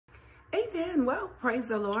Amen. Well, praise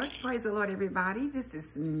the Lord. Praise the Lord, everybody. This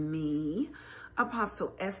is me,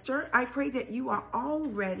 Apostle Esther. I pray that you are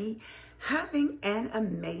already having an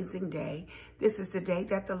amazing day. This is the day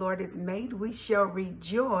that the Lord has made. We shall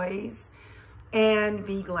rejoice and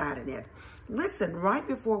be glad in it. Listen, right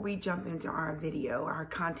before we jump into our video, our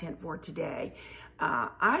content for today,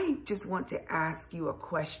 I just want to ask you a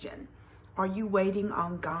question. Are you waiting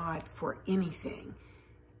on God for anything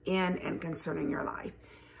in and concerning your life?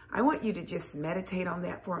 I want you to just meditate on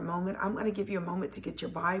that for a moment. I'm going to give you a moment to get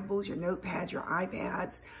your Bibles, your notepads, your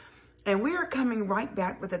iPads. And we are coming right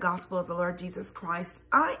back with the gospel of the Lord Jesus Christ.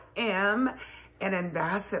 I am an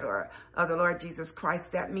ambassador of the Lord Jesus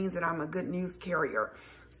Christ. That means that I'm a good news carrier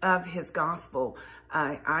of his gospel.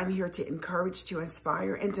 I'm here to encourage, to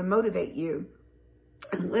inspire, and to motivate you.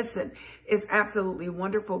 And listen, it's absolutely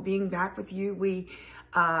wonderful being back with you. We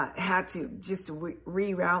had to just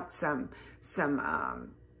reroute some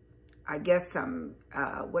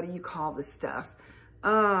what do you call this stuff?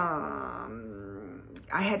 I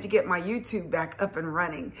had to get my YouTube back up and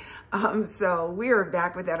running. So we are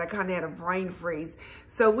back with that. I kind of had a brain freeze.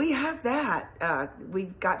 So we have that.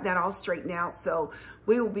 We've got that all straightened out. So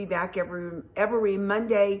we will be back every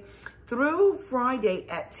Monday through Friday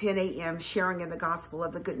at 10 a.m. sharing in the gospel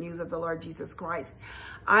of the good news of the Lord Jesus Christ.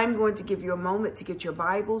 I'm going to give you a moment to get your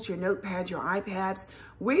Bibles, your notepads, your iPads.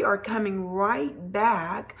 We are coming right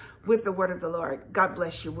back with the word of the Lord. God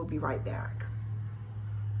bless you. We'll be right back.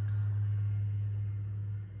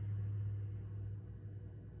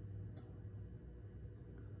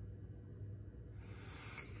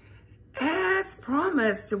 As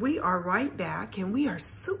promised, we are right back, and we are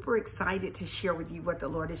super excited to share with you what the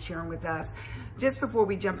Lord is sharing with us. Just before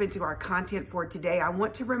we jump into our content for today, I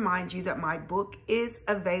want to remind you that my book is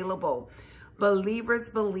available.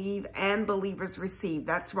 Believers Believe and Believers Receive.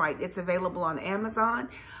 That's right. It's available on Amazon.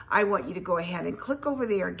 I want you to go ahead and click over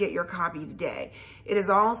there and get your copy today. It is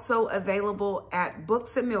also available at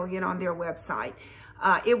Books A Million on their website.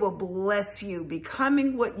 It will bless you,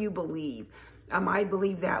 becoming what you believe. I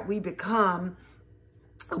believe that we become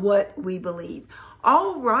what we believe.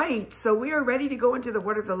 All right, so we are ready to go into the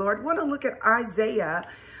word of the Lord. I want to look at Isaiah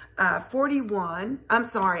 40,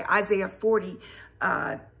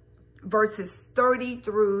 verses 30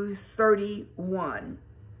 through 31.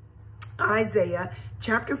 Isaiah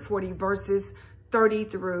chapter 40, verses 30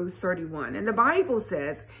 through 31. And the Bible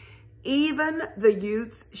says, even the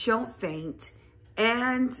youths shall faint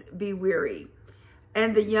and be weary,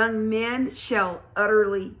 and the young men shall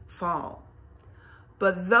utterly fall.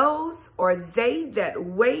 But they that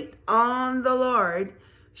wait on the Lord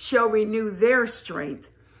shall renew their strength.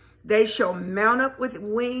 They shall mount up with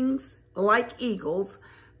wings like eagles.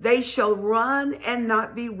 They shall run and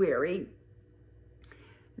not be weary.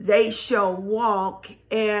 They shall walk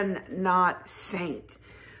and not faint.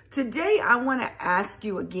 Today, I want to ask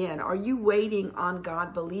you again, are you waiting on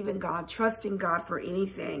God, believing God, trusting God for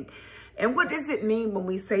anything? And what does it mean when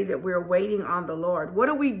we say that we're waiting on the Lord? What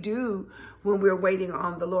do we do when we're waiting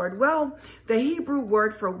on the Lord? Well, the Hebrew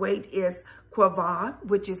word for wait is quavah,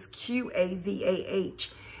 which is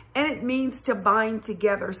Q-A-V-A-H. And it means to bind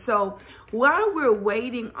together. So while we're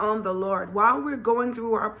waiting on the Lord, while we're going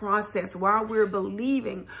through our process, while we're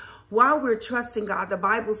believing, while we're trusting God, the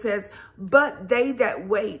Bible says, but they that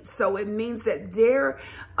wait. So it means that there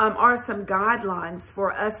are some guidelines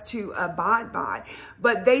for us to abide by.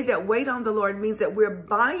 But they that wait on the Lord means that we're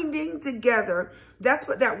binding together. That's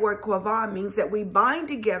what that word quavah means, that we bind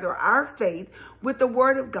together our faith with the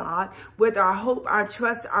word of God, with our hope, our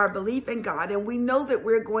trust, our belief in God. And we know that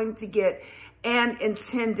we're going to get an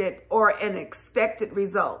intended or an expected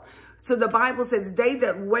result. So the Bible says, they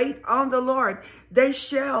that wait on the Lord, they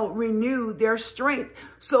shall renew their strength.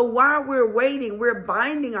 So while we're waiting, we're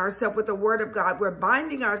binding ourselves with the word of God. We're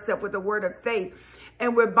binding ourselves with the word of faith.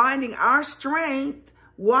 And we're binding our strength,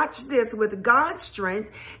 watch this, with God's strength.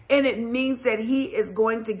 And it means that he is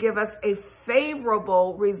going to give us a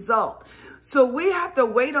favorable result. So we have to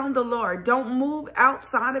wait on the Lord. Don't move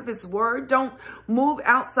outside of his word. Don't move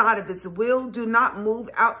outside of his will. Do not move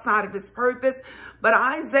outside of his purpose. But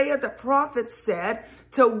Isaiah the prophet said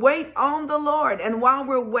to wait on the Lord. And while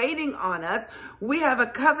we're waiting on us, we have a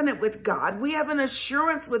covenant with God. We have an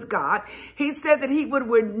assurance with God. He said that he would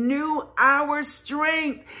renew our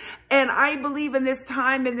strength. And I believe in this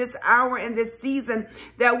time, in this hour, in this season,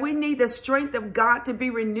 that we need the strength of God to be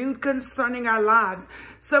renewed concerning our lives.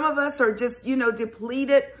 Some of us are just,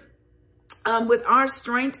 depleted with our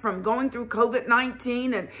strength from going through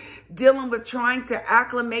COVID-19 and dealing with trying to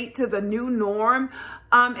acclimate to the new norm.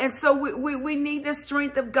 And so we need the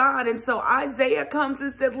strength of God. And so Isaiah comes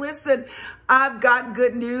and said, listen, I've got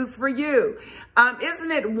good news for you.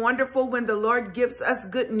 Isn't it wonderful when the Lord gives us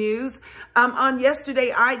good news? On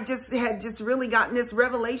yesterday, I had really gotten this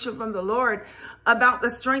revelation from the Lord about the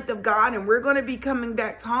strength of God, and we're going to be coming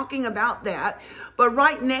back talking about that. But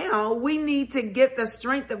right now, we need to get the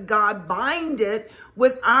strength of God, bind it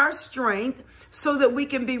with our strength so that we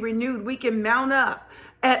can be renewed. We can mount up.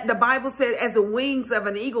 The Bible said, as the wings of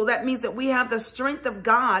an eagle. That means that we have the strength of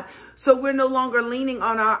God. So we're no longer leaning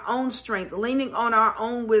on our own strength, leaning on our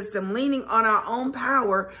own wisdom, leaning on our own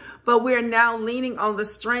power, but we're now leaning on the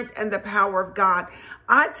strength and the power of God.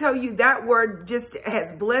 I tell you, that word just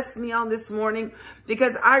has blessed me on this morning,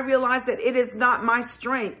 because I realize that it is not my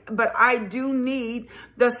strength, but I do need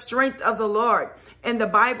the strength of the Lord. And the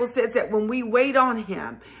Bible says that when we wait on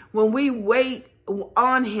him, when we wait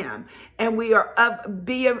on him and we are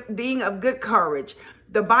being of good courage,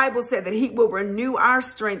 the Bible said that he will renew our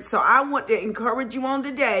strength. So I want to encourage you on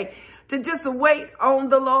today to just wait on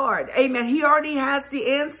the Lord. Amen. He already has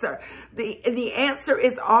the answer. The answer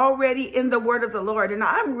is already in the word of the Lord. And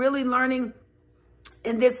I'm really learning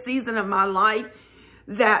in this season of my life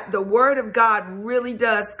that the word of God really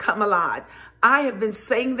does come alive. I have been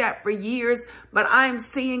saying that for years, but I am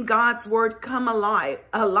seeing God's word come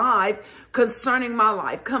alive concerning my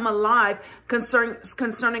life, come alive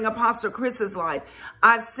concerning Apostle Chris's life.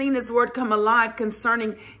 I've seen his word come alive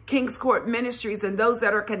concerning King's Court Ministries and those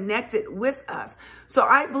that are connected with us. So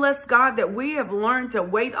I bless God that we have learned to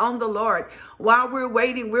wait on the Lord. While we're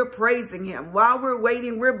waiting, we're praising him. While we're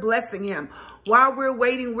waiting, we're blessing him. While we're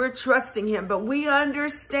waiting, we're trusting him. But we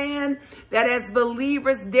understand that as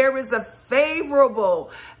believers, there is a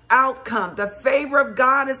favorable outcome. The favor of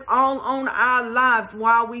God is all on our lives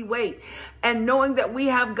while we wait. And knowing that we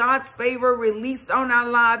have God's favor released on our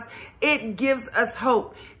lives, it gives us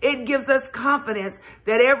hope. It gives us confidence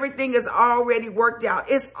that everything is already worked out.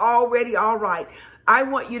 It's already all right. I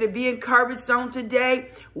want you to be encouraged on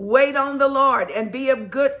today. Wait on the Lord and be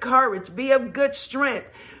of good courage. Be of good strength,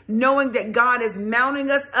 knowing that God is mounting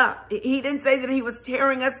us up. He didn't say that he was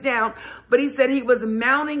tearing us down, but he said he was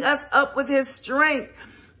mounting us up with his strength.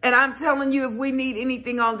 And I'm telling you, if we need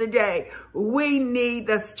anything on today, we need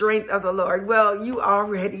the strength of the Lord. Well, you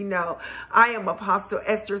already know. I am Apostle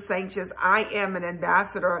Esther Sanchious. I am an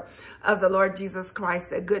ambassador of the Lord Jesus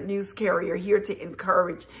Christ, a good news carrier, here to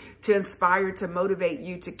encourage, to inspire, to motivate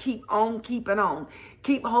you to keep on keeping on.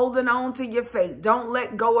 Keep holding on to your faith. Don't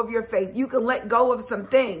let go of your faith. You can let go of some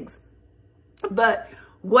things, but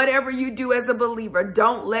whatever you do as a believer,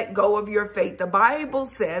 don't let go of your faith. The Bible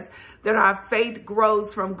says that our faith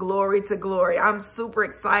grows from glory to glory. I'm super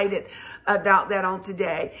excited about that on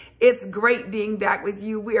today. It's great being back with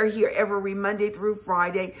you. We are here every Monday through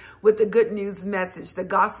Friday with the good news message, the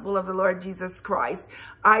gospel of the Lord Jesus Christ.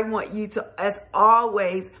 I want you to, as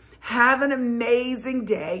always, have an amazing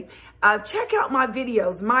day. Check out my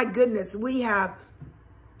videos. My goodness, we have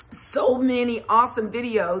so many awesome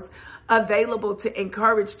videos available to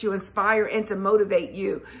encourage, to inspire, and to motivate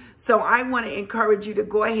you. So I want to encourage you to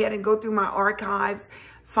go ahead and go through my archives.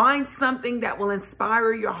 Find something that will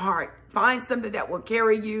inspire your heart. Find something that will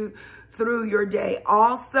carry you through your day.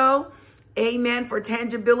 Also, amen, for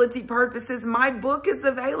tangibility purposes, my book is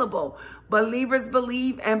available. Believers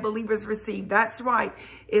Believe and Believers Receive. That's right.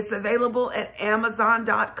 It's available at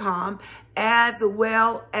Amazon.com as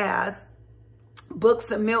well as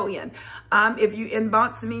Books A Million. If you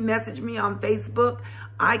inbox me, message me on Facebook,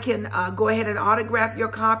 I can go ahead and autograph your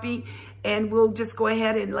copy, and we'll just go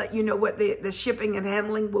ahead and let you know what the shipping and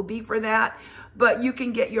handling will be for that. But you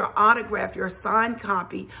can get your autograph, your signed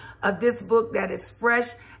copy of this book that is fresh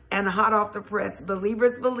and hot off the press.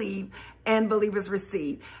 Believers Believe and Believers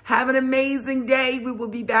Receive. Have an amazing day. We will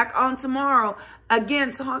be back on tomorrow,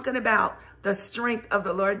 again, talking about the strength of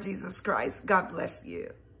the Lord Jesus Christ. God bless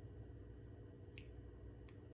you.